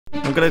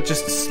I'm going to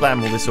just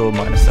slam all this ore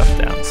miner stuff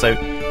down. So,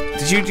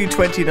 did you do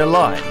 20 in a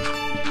line?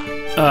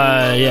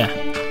 Yeah.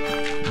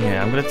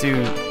 Yeah, I'm going to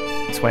do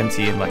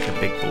 20 in like a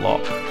big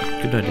block.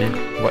 Good idea.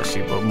 Well,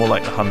 actually, well, more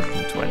like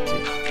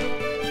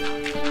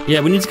 120.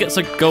 Yeah, we need to get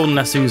some golden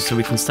lassos so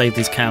we can save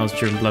these cows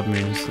during blood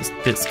moons. It's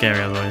a bit scary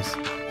otherwise.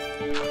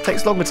 It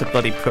takes longer to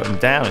bloody put them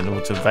down in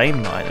order to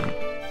vein mine them.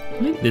 I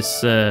think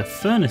this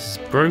furnace is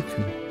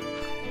broken.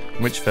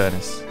 Which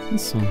furnace?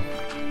 This one.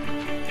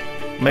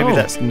 Maybe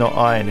that's not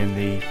iron in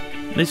the...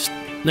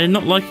 They're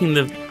not liking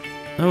the...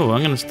 Oh,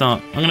 I'm going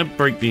to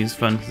break these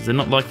furnaces. They're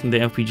not liking the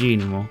LPG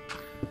anymore.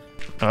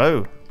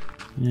 Oh.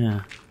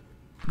 Yeah.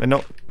 They're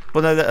not...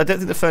 Well, no, I don't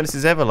think the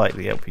furnaces ever liked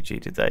the LPG,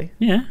 did they?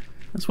 Yeah.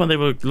 That's why they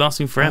were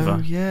lasting forever.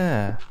 Oh,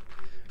 yeah.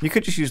 You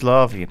could just use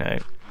lava, you know.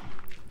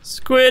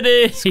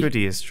 Squiddy!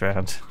 Squiddy is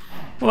drowned.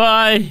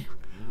 Why?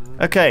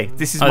 Okay,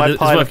 this is my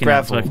pile of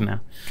gravel. It's working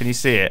now. Can you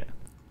see it?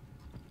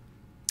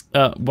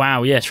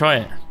 Wow, yeah, try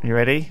it. You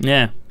ready?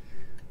 Yeah.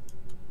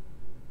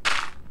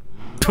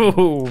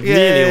 Oh,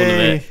 nearly all of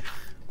it.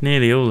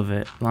 Nearly all of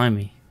it.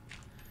 Blimey.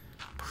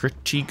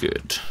 Pretty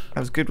good. That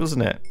was good,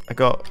 wasn't it? I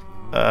got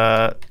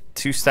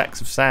 2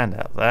 stacks of sand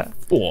out of that.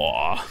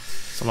 Oh,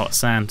 it's a lot of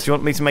sand. Do you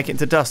want me to make it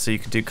into dust so you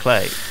can do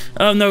clay?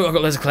 Oh, no, I've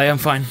got loads of clay. I'm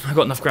fine. I've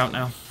got enough grout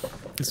now.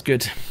 It's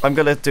good. I'm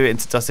going to do it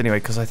into dust anyway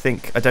because I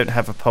think I don't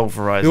have a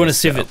pulverizer. We want to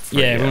sieve it.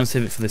 Yeah, we want to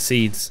sieve it for the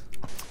seeds.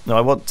 No,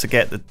 I want to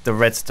get the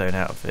redstone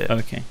out of it.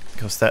 Okay.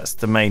 Because that's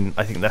the main.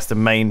 I think that's the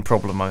main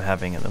problem I'm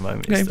having at the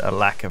moment. Is a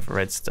lack of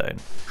redstone.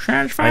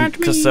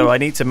 So I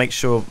need to make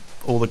sure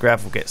all the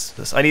gravel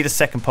gets. I need a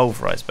second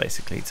pulverizer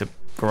basically to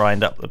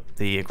grind up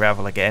the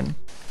gravel again.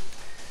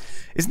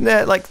 Isn't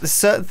there like there's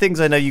certain things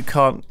I know you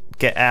can't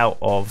get out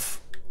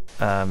of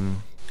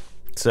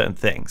certain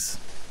things?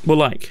 Well,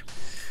 like.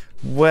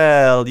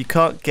 Well, you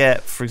can't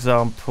get, for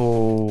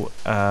example,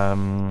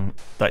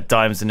 like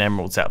diamonds and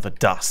emeralds out of the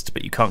dust,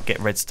 but you can't get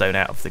redstone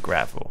out of the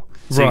gravel.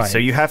 So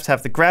you have to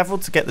have the gravel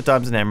to get the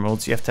diamonds and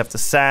emeralds. You have to have the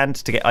sand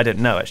to get... I don't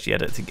know, actually. I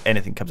don't think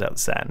anything comes out of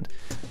the sand.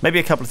 Maybe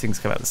a couple of things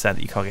come out of the sand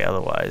that you can't get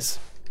otherwise.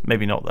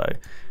 Maybe not, though.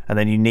 And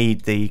then you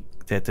need the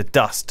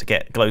dust to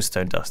get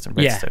glowstone dust and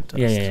redstone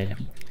dust. Yeah.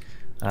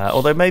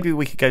 Although maybe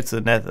we could go to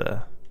the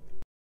nether.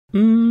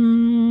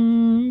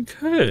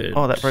 Good.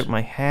 Oh, that broke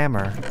my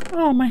hammer.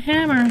 Oh, my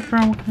hammer is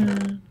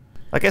broken.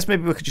 I guess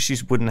maybe we could just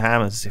use wooden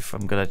hammers if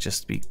I'm going to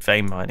just be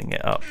vein mining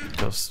it up.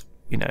 Because,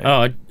 you know...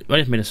 Oh, I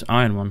just made an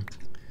iron one.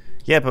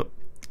 Yeah, but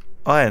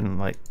iron,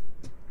 like...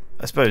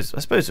 I suppose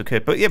we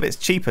could. But yeah, but it's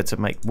cheaper to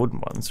make wooden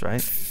ones,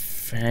 right?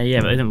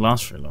 Yeah, but they didn't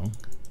last very long.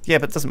 Yeah,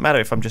 but it doesn't matter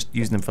if I'm just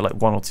using them for like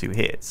 1 or 2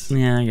 hits.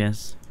 Yeah, I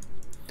guess.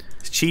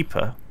 It's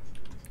cheaper.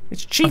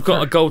 It's cheaper. I've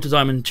got a gold to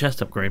diamond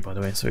chest upgrade, by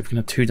the way, so we can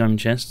have 2 diamond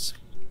chests.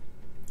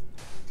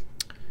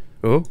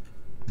 Oh.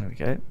 There we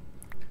go.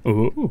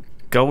 Oh.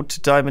 Gold to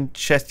diamond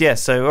chest. Yeah,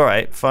 so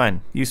alright,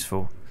 fine.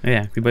 Useful.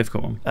 Yeah, we both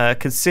got one.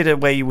 Consider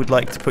where you would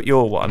like to put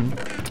your one.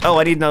 Oh,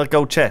 I need another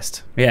gold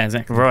chest. Yeah,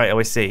 exactly. Right,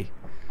 I see.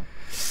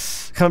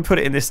 Come and put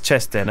it in this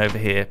chest then, over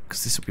here,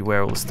 because this will be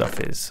where all the stuff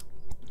is.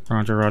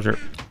 Roger.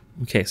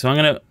 Okay, so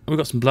we've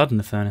got some blood in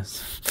the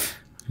furnace.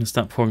 I'm gonna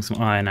start pouring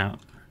some iron out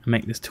and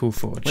make this tool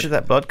forge. Where did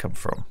that blood come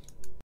from?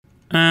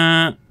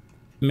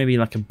 Maybe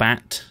like a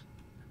bat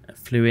that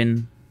flew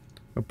in.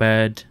 A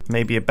bird.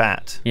 Maybe a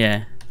bat.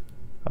 Yeah.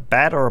 A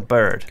bat or a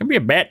bird? Could be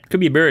a bat. Could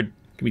be a bird.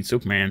 Could be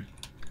Superman.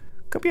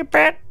 Could be a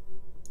bat.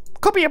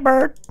 Could be a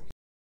bird.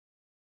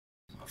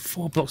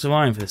 4 blocks of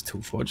iron for this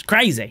tool forge.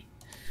 Crazy.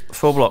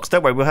 4 blocks.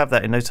 Don't worry, we'll have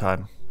that in no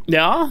time.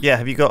 Yeah? Yeah,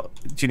 have you got...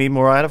 Do you need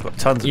more iron? I've got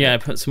tons of it. Yeah,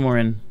 put some more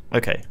in.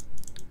 Okay.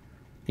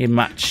 Need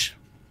much.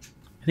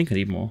 I think I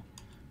need more.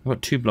 I've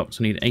got 2 blocks.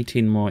 I need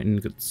 18 more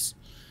ingots.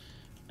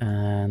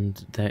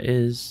 And there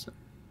is...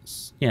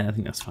 Yeah, I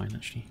think that's fine,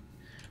 actually.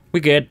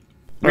 We're good.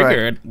 We're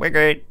good. We're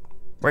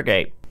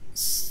great.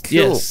 Cool.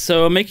 Yes,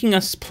 so I'm making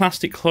us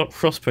plastic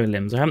crossbow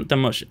limbs. I haven't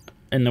done much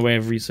in the way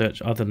of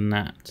research other than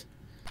that.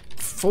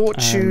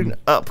 Fortune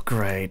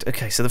upgrade.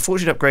 Okay, so the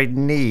fortune upgrade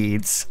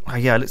needs... Oh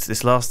yeah, I looked at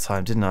this last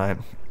time, didn't I?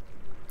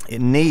 It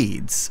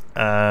needs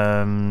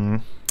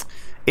Invar,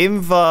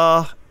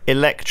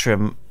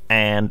 Electrum,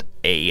 and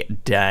a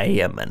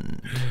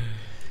diamond.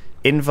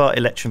 Invar,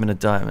 Electrum, and a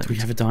diamond. Do we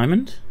have a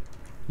diamond?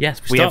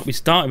 Yes, we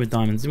started with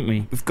diamonds, didn't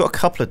we? We've got a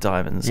couple of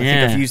diamonds. Yeah. I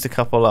think I've used a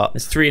couple up.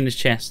 There's 3 in this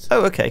chest.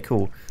 Oh, okay,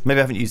 cool. Maybe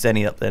I haven't used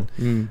any up then.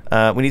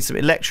 We need some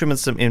Electrum and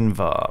some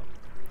Invar.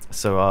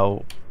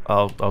 So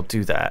I'll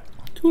do that.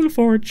 Tool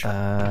forge.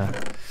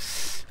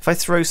 If I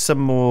throw some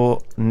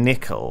more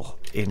nickel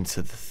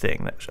into the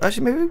thing,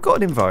 actually maybe we've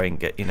got an Invar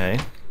ingot. You know,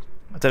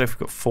 I don't know if we've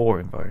got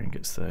 4 Invar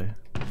ingots though.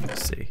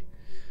 Let's see.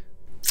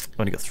 I've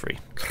only got 3.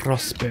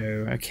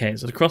 Crossbow. Okay,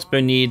 so the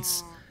crossbow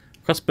needs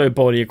crossbow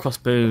body, a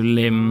crossbow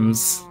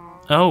limbs.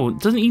 Oh, it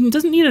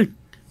doesn't need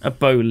a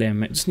bow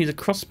limb. It just needs a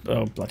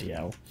crossbow. Oh, bloody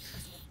hell!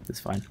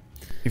 It's fine.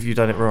 Have you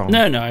done it wrong?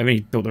 No, I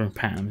really built the wrong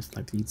pattern. It's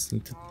like the easiest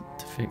thing to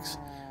fix.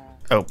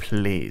 Oh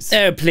please.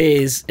 Oh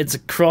please! It's a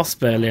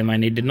crossbow limb I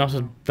needed, not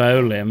a bow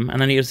limb.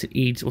 And then you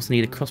also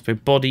need a crossbow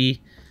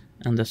body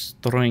and a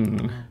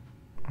string.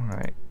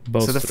 Right.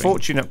 So the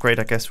fortune upgrade,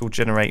 I guess, will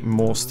generate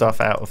more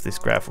stuff out of this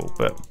gravel,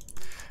 but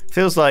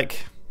feels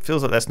like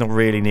that's not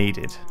really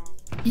needed.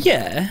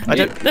 Yeah,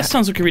 that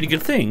sounds like a really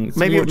good thing.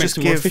 Maybe it'll just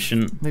more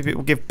efficient. Maybe it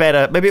will give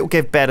better. Maybe it will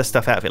give better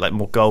stuff out of it, like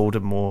more gold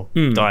and more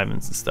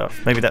diamonds and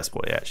stuff. Maybe that's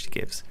what it actually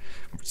gives.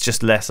 It's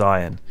just less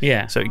iron.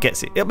 Yeah. So it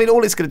gets it. I mean,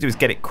 all it's going to do is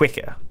get it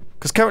quicker.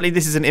 Because currently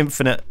this is an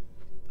infinite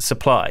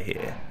supply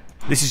here.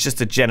 This is just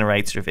a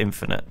generator of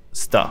infinite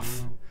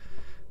stuff.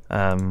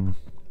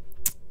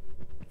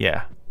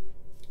 Yeah.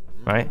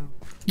 Right?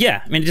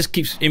 Yeah, I mean,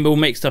 it will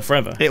make stuff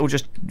forever. It will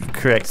just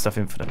create stuff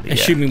infinitely.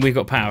 Assuming we've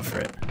got power for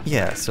it.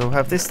 Yeah, so we'll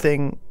have this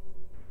thing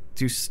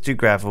do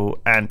gravel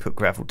and put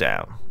gravel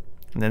down.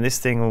 And then this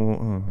thing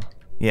will...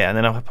 yeah, and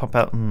then I'll pop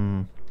out...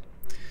 might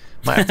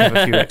have to have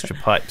a few extra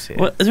pipes here.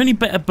 Well, is there any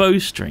better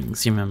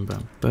bowstrings, you remember?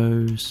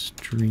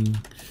 Bowstring...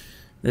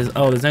 There's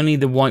only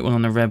the white one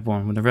on the red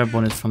one. Well, the red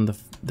one is from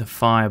the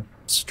fire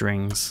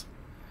strings.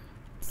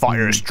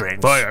 Fire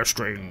strings. Fire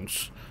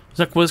strings. Is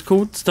that what it's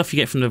called? Stuff you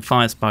get from the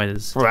fire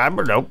spiders.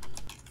 Nope.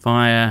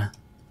 Fire.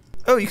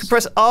 Oh, you can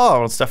press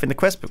R on stuff in the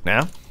quest book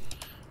now.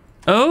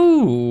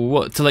 Oh,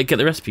 what, to like get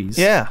the recipes?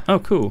 Yeah. Oh,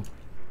 cool.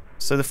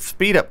 So the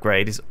speed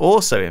upgrade is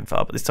also in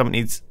fire, but this time it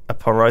needs a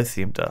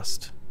pyrotheum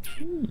dust,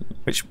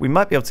 which we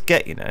might be able to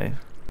get, you know.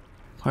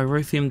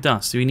 Pyrotheum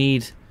dust. So we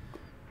need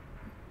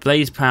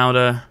blaze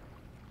powder,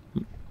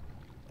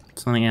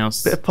 something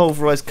else. Bit of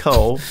pulverized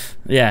coal.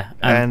 Yeah,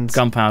 and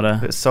gunpowder.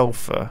 Bit of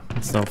sulfur.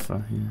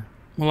 Sulfur, yeah.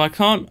 Well, I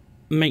can't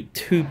make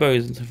 2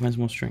 bows until I find some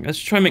more string. Let's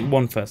try and make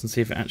one first and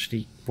see if it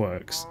actually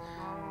works.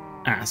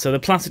 So the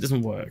plastic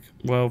doesn't work.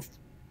 Well,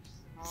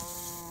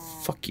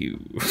 fuck you.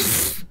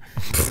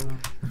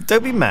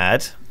 Don't be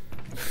mad.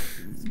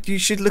 You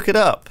should look it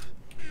up.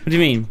 What do you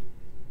mean?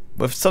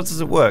 Well, if something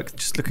doesn't work,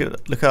 just look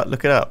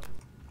it up.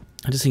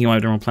 I just think you might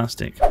have done on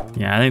plastic.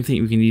 Yeah, I don't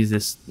think we can use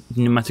this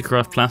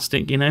pneumaticraft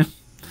plastic, you know?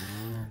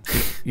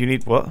 You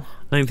need what?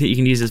 I don't think you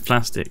can use this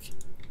plastic.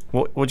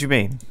 What do you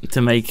mean?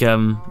 To make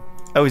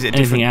oh, is it a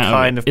different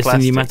kind of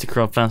plastic? It's a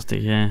pneumaticraft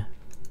plastic, yeah.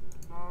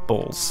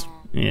 Balls.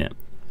 Yeah.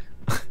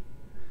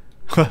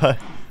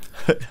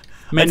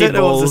 Many I don't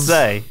know balls. What to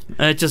say.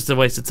 Just a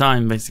waste of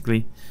time,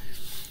 basically.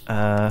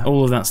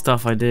 All of that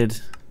stuff I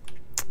did.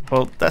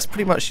 Well, that's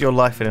pretty much your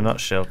life in a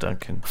nutshell,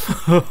 Duncan.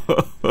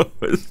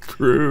 It's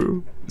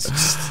true. It's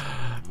just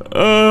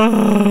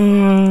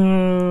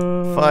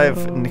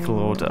 5 nickel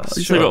ore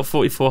dust. I got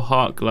 44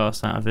 heart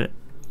glass out of it.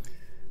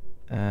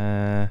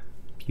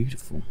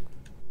 Beautiful.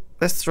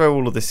 Let's throw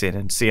all of this in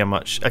and see how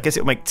much. I guess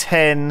it'll make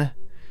 10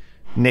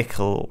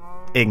 nickel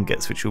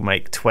ingots, which will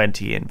make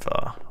 20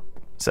 invar.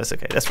 So that's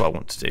okay. That's what I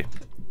want to do.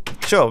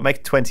 Sure,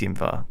 make 20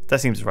 invar. That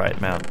seems the right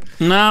amount.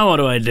 Now what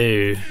do I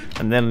do?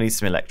 And then I need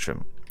some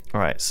electrum. All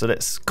right, so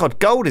let's... God,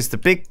 gold is the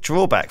big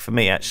drawback for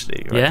me,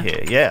 actually, right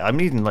here. Yeah, I'm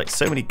needing, like,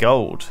 so many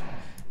gold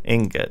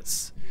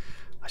ingots.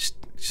 I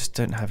just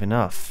don't have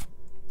enough.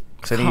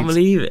 I can't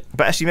believe it.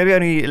 But actually, maybe I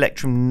need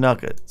electrum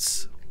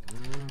nuggets.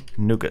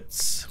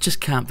 Nuggets. Just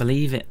can't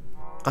believe it.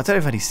 I don't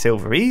have any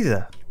silver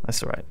either.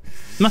 That's all right.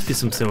 Must be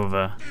some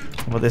silver.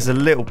 Well, there's a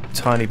little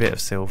tiny bit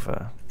of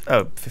silver.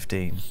 Oh,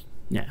 15.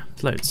 Yeah,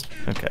 loads.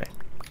 Okay.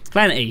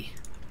 Plenty.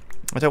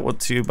 I don't want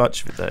too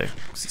much of it, though,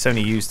 because it's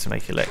only used to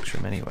make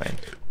electrum anyway.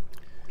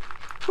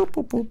 Boop,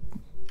 boop, boop.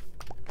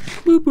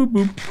 Boop, boop,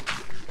 boop.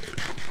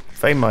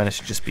 Vein miner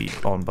should just be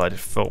on by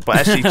default. But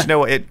actually, do you know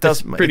what? It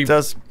does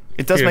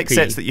make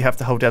sense that you have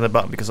to hold down the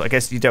button, because I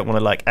guess you don't want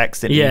to like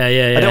accidentally.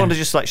 Yeah. I don't want to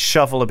just like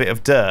shovel a bit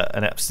of dirt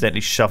and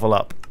accidentally shovel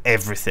up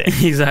everything.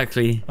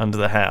 Exactly. Under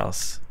the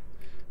house,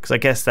 because I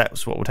guess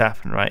that's what would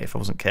happen, right? If I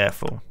wasn't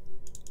careful.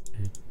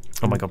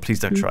 Oh my god! Please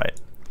don't try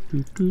it.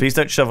 Please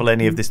don't shovel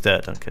any of this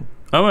dirt, Duncan.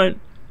 I won't.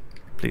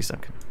 Please,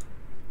 Duncan.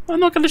 I'm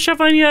not going to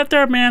shovel any of that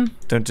dirt, man.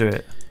 Don't do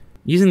it.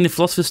 Using the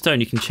Philosopher's Stone,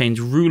 you can change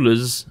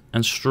rulers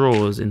and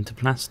straws into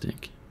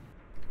plastic.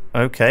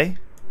 Okay.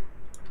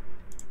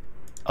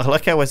 I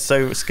like how we're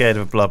so scared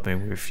of a blood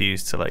moon we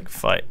refuse to like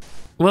fight.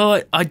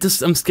 Well,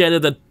 I'm scared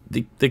of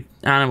the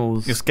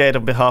animals. You're scared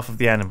on behalf of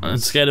the animals. I'm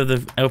scared of the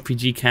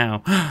LPG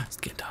cow. It's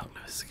getting dark,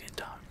 Lewis. It's getting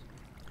dark.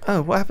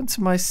 Oh, what happened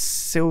to my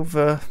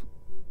silver?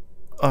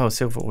 Oh,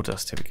 silver ore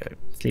dust. Here we go.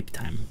 Sleep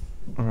time.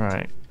 All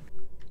right.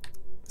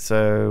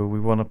 So we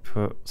want to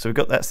put. So we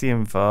got that's the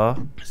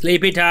invar.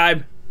 Sleepy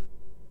time.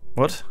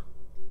 What?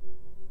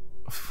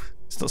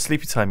 It's not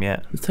sleepy time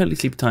yet. It's totally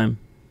sleepy time.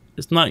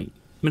 It's night.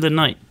 Middle of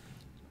night.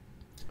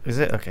 Is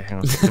it? Okay, hang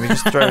on. Let me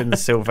just throw in the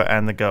silver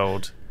and the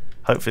gold.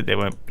 Hopefully they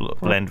won't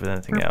blend with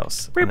anything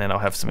else, and then I'll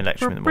have some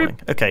electrum in the morning.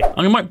 Okay.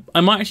 I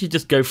might actually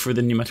just go through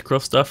the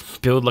pneumaticraft stuff,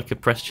 build like a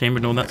press chamber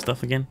and all that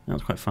stuff again. That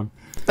was quite fun.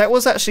 That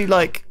was actually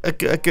like a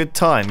good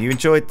time. You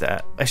enjoyed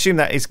that. I assume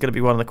that is going to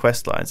be one of the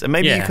quest lines, and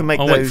maybe you can make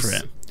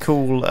those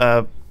cool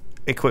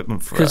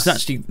equipment for us. Because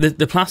actually,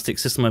 the plastic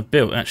system I've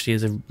built actually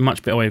is a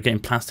much better way of getting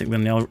plastic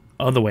than the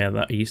other way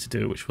that I used to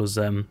do it, which was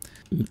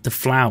the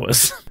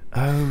flowers.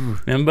 Oh.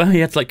 Remember?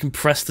 You had to like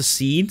compress the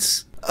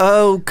seeds.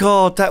 Oh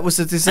god, that was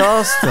a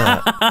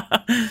disaster.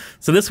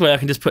 So this way I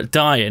can just put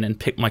dye in and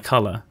pick my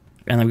colour.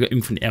 And I've got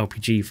infinite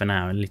LPG for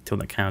now, until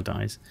that cow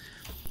dies.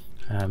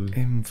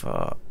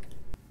 Invert.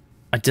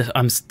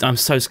 I'm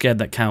so scared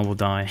that cow will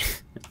die.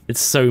 It's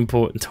so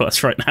important to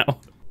us right now.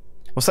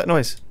 What's that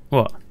noise?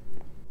 What?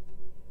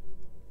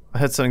 I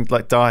heard something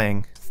like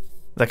dying,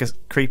 like a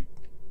creep.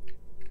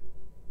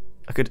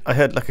 I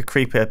heard like a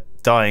creeper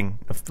dying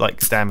of like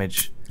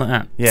damage. Like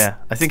that? Yeah,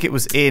 I think it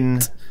was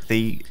in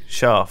the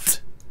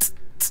shaft.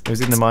 It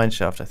was in the mine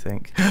shaft, I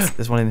think.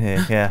 There's one in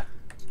here. Yeah.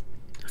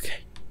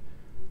 Okay.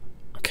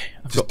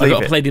 I've Just got leave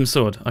a it. palladium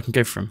sword. I can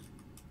go for him.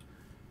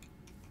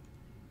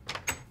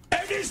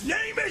 And his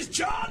name is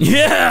John.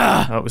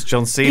 Yeah. Oh, it was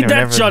John Cena Eat and that,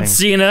 everything. John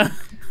Cena.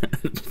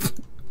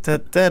 Da,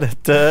 da, da,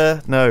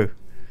 da. No.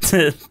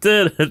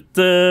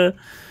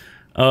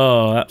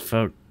 Oh, that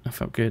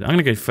felt good. I'm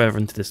gonna go further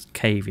into this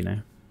cave.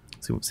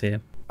 See what's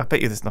here. I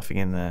bet you there's nothing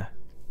in there.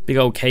 Big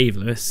old cave,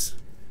 Lewis.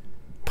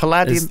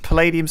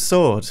 Palladium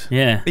sword.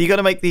 Yeah. Are you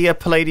gonna make the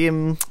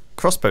palladium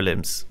crossbow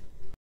limbs?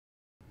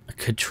 I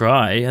could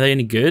try. Are they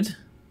any good?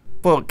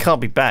 Well, it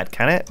can't be bad,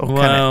 can it? Or can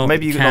Well, it?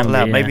 Maybe you're it not can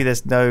allowed. be, yeah. Maybe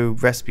there's no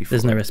recipe for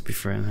There's it. no recipe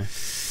for it. No.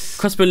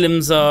 Crossbow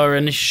limbs are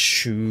an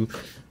issue.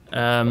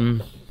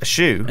 A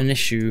shoe? An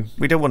issue.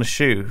 We don't want a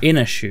shoe. In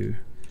a shoe.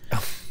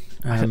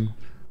 I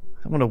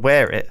want to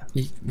wear it.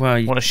 Well,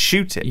 I want to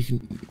shoot it. you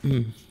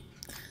can.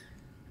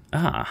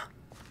 Ah.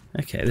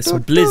 Okay, there's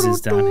some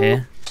blizzards down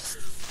here.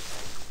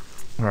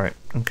 Right,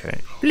 okay.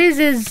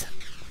 Blizzards!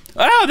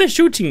 Oh, they're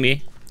shooting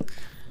me!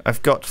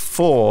 I've got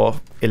 4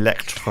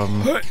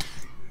 electrum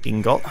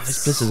ingots.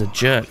 These blizzards are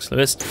jerks,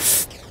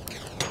 Lewis.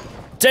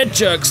 Dead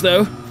jerks,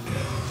 though.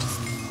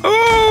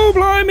 Oh,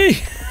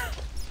 blimey!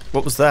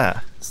 What was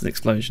that? It's an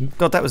explosion.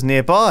 God, that was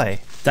nearby.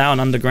 Down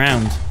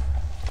underground.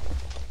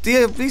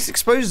 These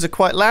explosions are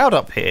quite loud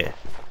up here.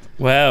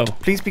 Well,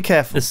 Please be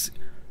careful.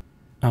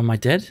 am I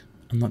dead?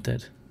 I'm not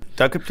dead.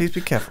 Duncan, please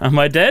be careful. Am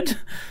I dead?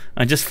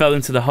 I just fell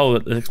into the hole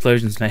that the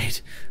explosions made,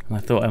 and I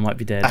thought I might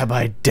be dead. Am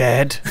I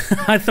dead?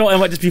 I thought I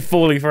might just be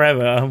falling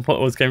forever. I what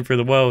was going through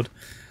the world.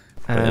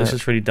 But it was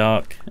just really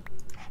dark.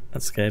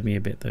 That scared me a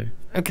bit, though.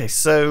 Okay,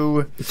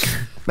 so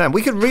man,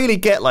 we could really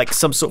get like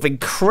some sort of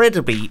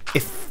incredibly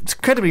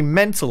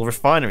mental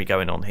refinery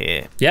going on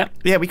here. Yeah.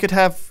 Yeah, we could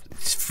have,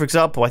 for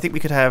example, I think we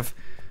could have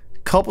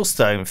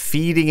cobblestone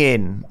feeding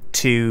in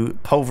to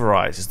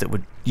pulverizers that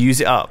would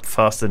use it up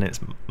faster than it's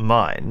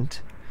mined.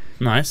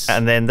 Nice.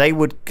 And then they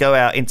would go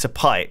out into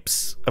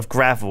pipes of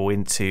gravel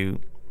into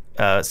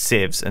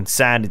sieves and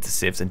sand into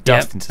sieves and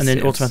dust into and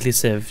sieves. then automatically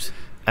sieved.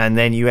 And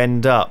then you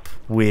end up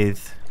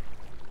with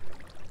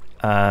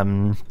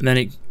And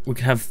then we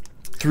could have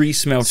 3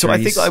 smelteries. so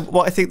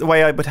I think the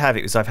way I would have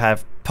it is I'd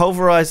have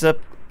pulverizer.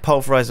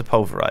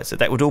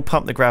 That would all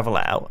pump the gravel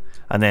out,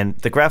 and then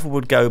the gravel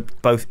would go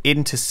both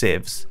into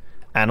sieves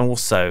and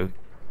also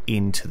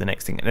into the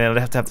next thing. And then I'd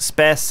have to have the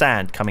spare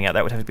sand coming out.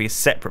 That would have to be a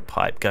separate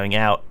pipe going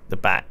out the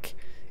back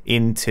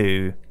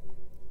into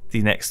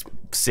the next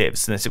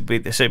sieves. And it'd be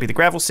the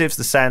gravel sieves,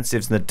 the sand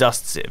sieves, and the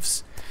dust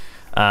sieves.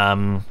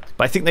 But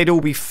I think they'd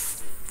all be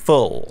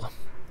full.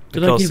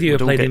 Did I give you a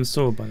palladium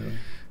sword, by the way?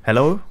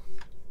 Hello?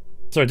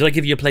 Sorry, did I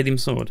give you a palladium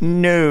sword?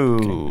 No.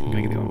 Okay, I'm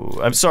gonna give you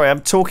one. I'm sorry,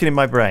 I'm talking in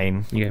my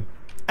brain. Yeah.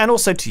 And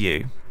also to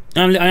you.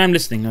 I am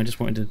listening. I just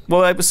wanted to.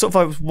 Well, I was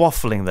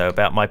waffling though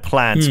about my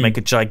plan to make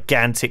a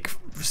gigantic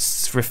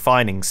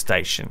refining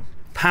station.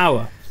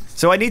 Power.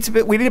 So we need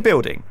a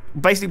building.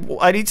 Basically,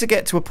 I need to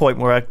get to a point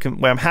where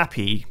I'm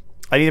happy.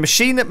 I need a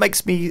machine that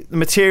makes me the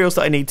materials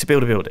that I need to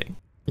build a building.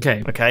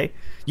 Okay. Okay.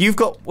 We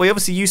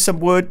obviously used some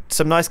wood,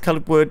 some nice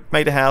coloured wood,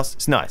 made a house.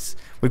 It's nice.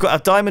 We've got our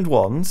diamond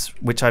wands,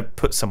 which I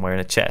put somewhere in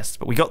a chest,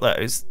 but we got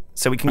those,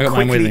 so we can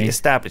quickly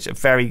establish a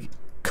very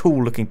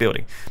cool looking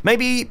building.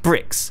 Maybe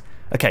bricks.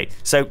 Okay,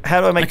 so how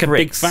do I make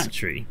bricks? Like a big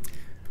factory.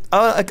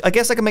 I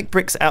guess I can make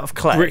bricks out of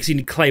clay. Bricks, you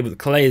need clay, but the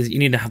clay is you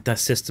need to have that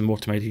system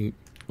automating.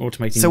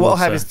 So what I'll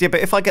have is but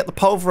if I get the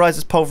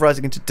pulverizers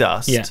pulverizing into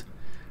dust,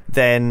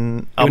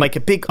 then I'll make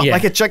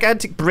a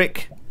gigantic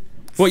brick.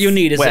 What you'll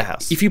need is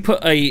warehouse. If you put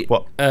a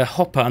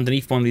hopper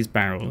underneath one of these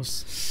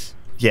barrels,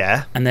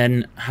 and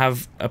then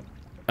have a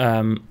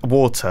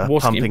water getting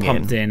pumping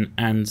pumped in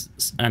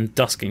and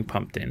dust getting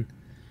pumped in,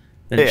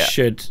 then it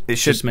should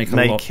just make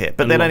it.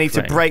 But then I need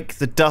to break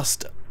the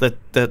dust,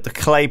 the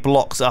clay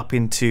blocks up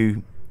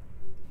into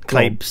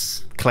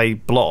clay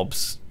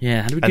blobs.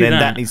 Yeah, how do we do and then that?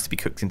 that needs to be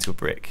cooked into a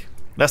brick.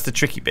 That's the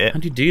tricky bit. How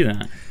do you do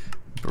that?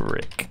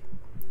 Brick.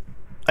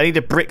 I need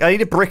a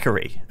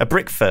brickery, a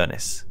brick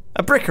furnace,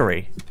 a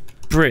brickery.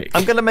 Brick.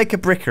 I'm gonna make a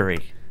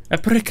brickery. A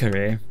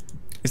brickery.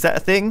 Is that a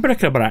thing?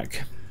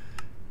 Bric-a-brac.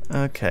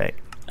 Okay.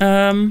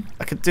 I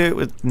could do it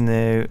with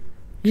no.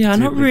 Yeah, I'm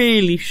not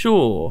really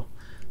sure.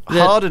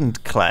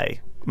 Hardened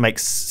clay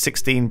makes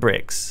 16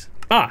 bricks.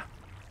 Ah.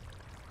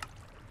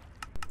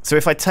 So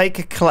if I take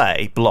a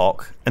clay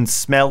block and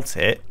smelt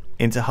it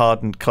into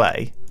hardened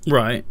clay.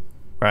 Right.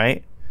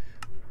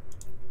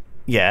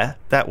 Yeah,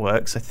 that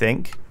works, I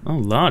think. Oh,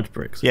 large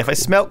bricks. Yeah, if I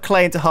smelt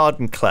clay into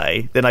hardened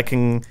clay, then I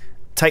can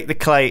take the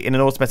clay in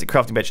an automatic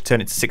crafting bench and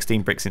turn it to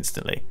 16 bricks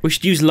instantly. We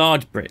should use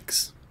large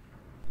bricks.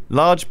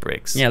 Large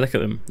bricks? Yeah, look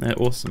at them. They're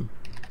awesome.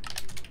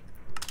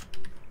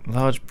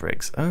 Large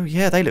bricks. Oh,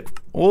 yeah, they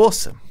look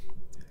awesome.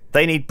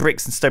 They need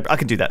bricks and stone. I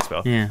can do that as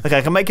well. Yeah. Okay,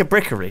 I can make a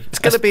brickery. It's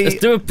going to be let's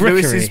do a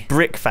brickery. Lewis's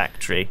brick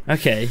factory.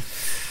 Okay.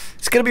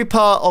 It's going to be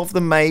part of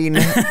the main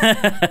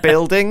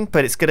building,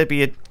 but it's going to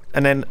be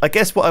and then I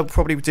guess what I'll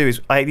probably do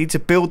is I need to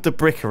build the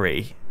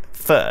brickery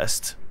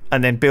first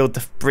and then build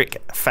the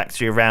brick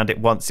factory around it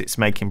once it's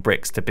making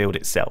bricks to build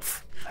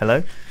itself.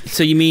 Hello?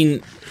 So you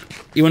mean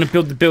you want to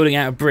build the building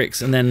out of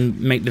bricks and then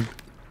make the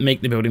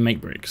building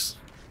make bricks?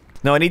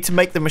 No, I need to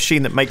make the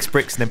machine that makes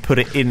bricks and then put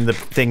it in the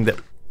thing that...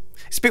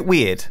 It's a bit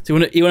weird. So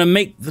you want to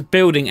make the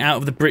building out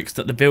of the bricks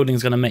that the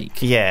building's going to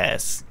make?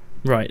 Yes.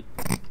 Right.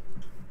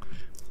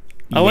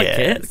 I like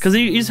it, because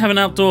you just have an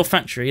outdoor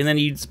factory and then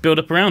you just build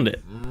up around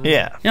it.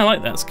 Yeah. Yeah, I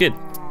like that. It's good.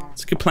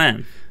 It's a good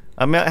plan.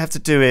 I might have to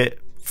do it,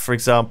 for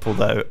example,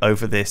 though,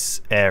 over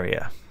this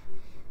area.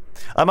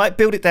 I might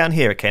build it down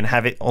here, okay, and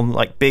have it on,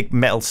 like, big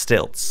metal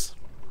stilts.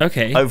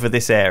 Okay. Over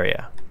this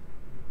area.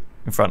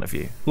 In front of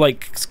you.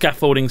 Like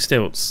scaffolding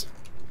stilts.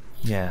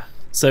 Yeah.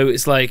 So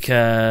it's like,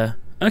 okay,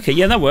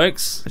 yeah, that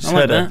works. I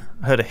like that.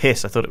 I heard a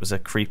hiss. I thought it was a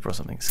creeper or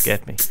something. It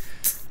scared me.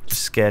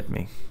 Just scared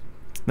me.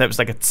 No, it was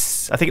like I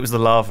think it was the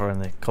lava and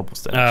the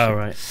cobblestone. Oh,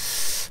 right.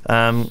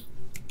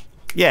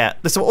 Yeah,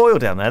 there's some oil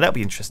down there. That'll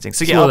be interesting.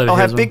 So, yeah, I'll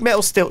have big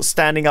metal stilts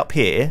standing up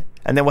here,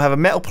 and then we'll have a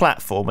metal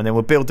platform, and then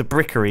we'll build the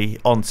brickery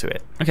onto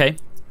it. Okay.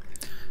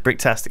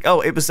 Bricktastic.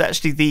 Oh, it was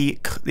actually the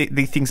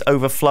things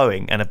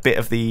overflowing and a bit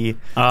of the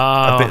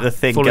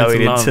thing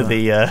going into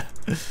the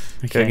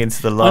going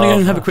into the lava. I'm going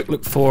to have a quick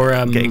look for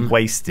getting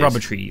wasted. Rubber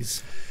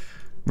trees.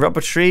 Rubber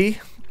tree.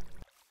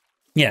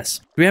 Yes.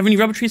 Do we have any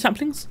rubber tree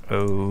saplings?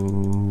 Oh,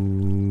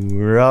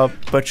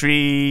 rubber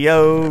tree,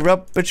 oh,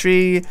 rubber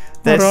tree.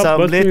 There's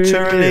some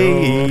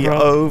literally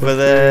over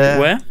there.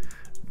 Where?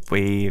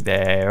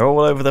 They're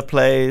all over the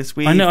place.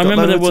 I know. I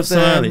remember there was some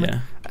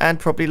earlier. And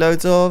probably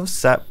loads of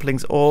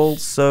saplings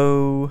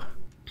also.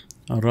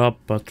 A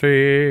rubber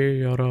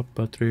tree, a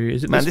rubber tree.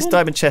 Is it this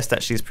diamond chest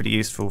actually is pretty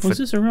useful for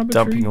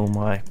dumping all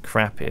my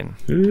crap in.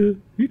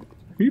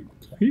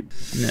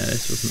 No,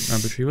 this wasn't a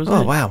rubber tree, was it?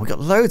 Oh, wow. We got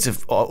loads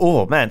of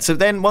ore, man. So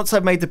then once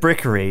I've made the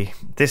brickery,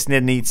 this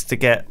needs to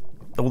get...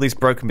 All these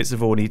broken bits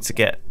of ore need to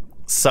get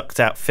sucked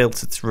out,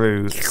 filtered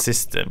through the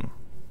system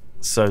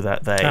so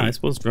that they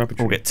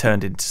all get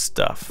turned into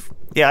stuff.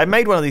 Yeah, I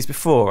made one of these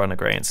before on A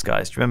Grey in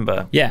Skies. Do you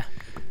remember? Yeah.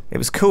 It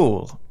was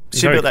cool.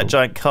 She built that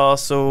giant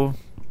castle.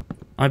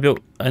 I built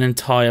an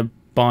entire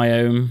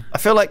biome. I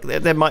feel like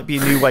there might be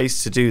new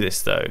ways to do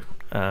this, though,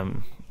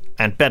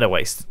 and better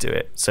ways to do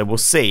it. So we'll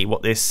see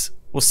what this...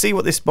 We'll see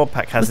what this mod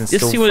pack has in store for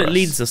us. Let's see what it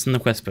leads us in the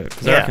quest book,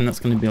 because I reckon that's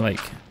going to be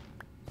like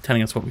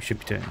telling us what we should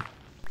be doing.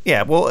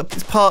 Yeah, well,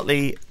 it's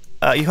partly...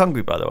 are you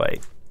hungry, by the way?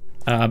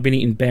 I've been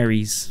eating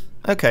berries.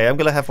 Okay, I'm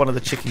going to have one of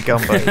the chicken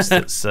gumbos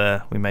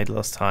that we made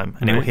last time.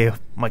 And it will hear...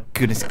 My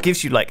goodness, it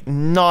gives you like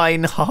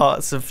 9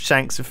 hearts of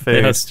shanks of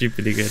food. That's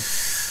stupidly good.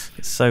 It's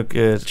so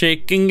good.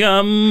 Chicken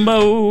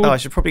gumbo. Oh, I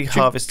should probably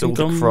harvest all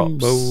the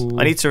crops.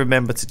 I need to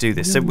remember to do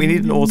this. So we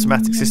need an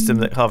automatic system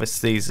that harvests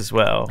these as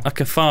well. Like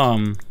a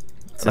farm.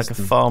 Like a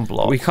farm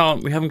block. We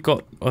haven't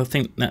got, I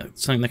think,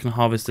 something that can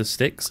harvest the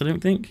sticks, I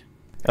don't think.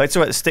 Oh, it's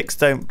alright, the sticks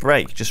don't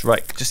break. Just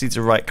need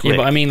to right click. Yeah,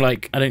 but I mean,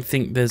 like, I don't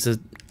think there's an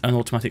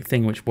automatic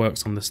thing which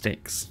works on the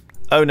sticks.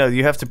 Oh no,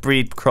 you have to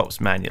breed crops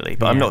manually,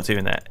 but I'm not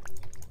doing that.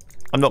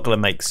 I'm not going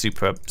to make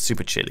super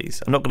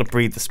chilies. I'm not going to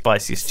breed the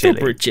spiciest chili.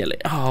 Super chili.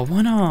 Oh,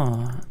 why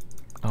not?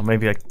 Oh,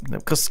 maybe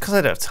because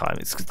I don't have time.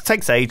 It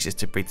takes ages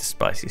to breed the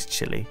spiciest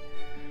chili.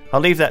 I'll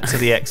leave that to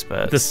the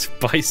experts. The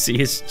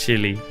spiciest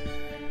chili.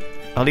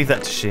 I'll leave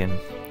that to Shin.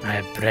 I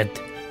have bred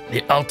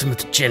the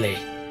ultimate chili.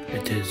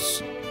 It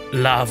is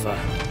lava.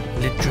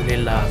 Literally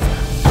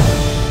lava.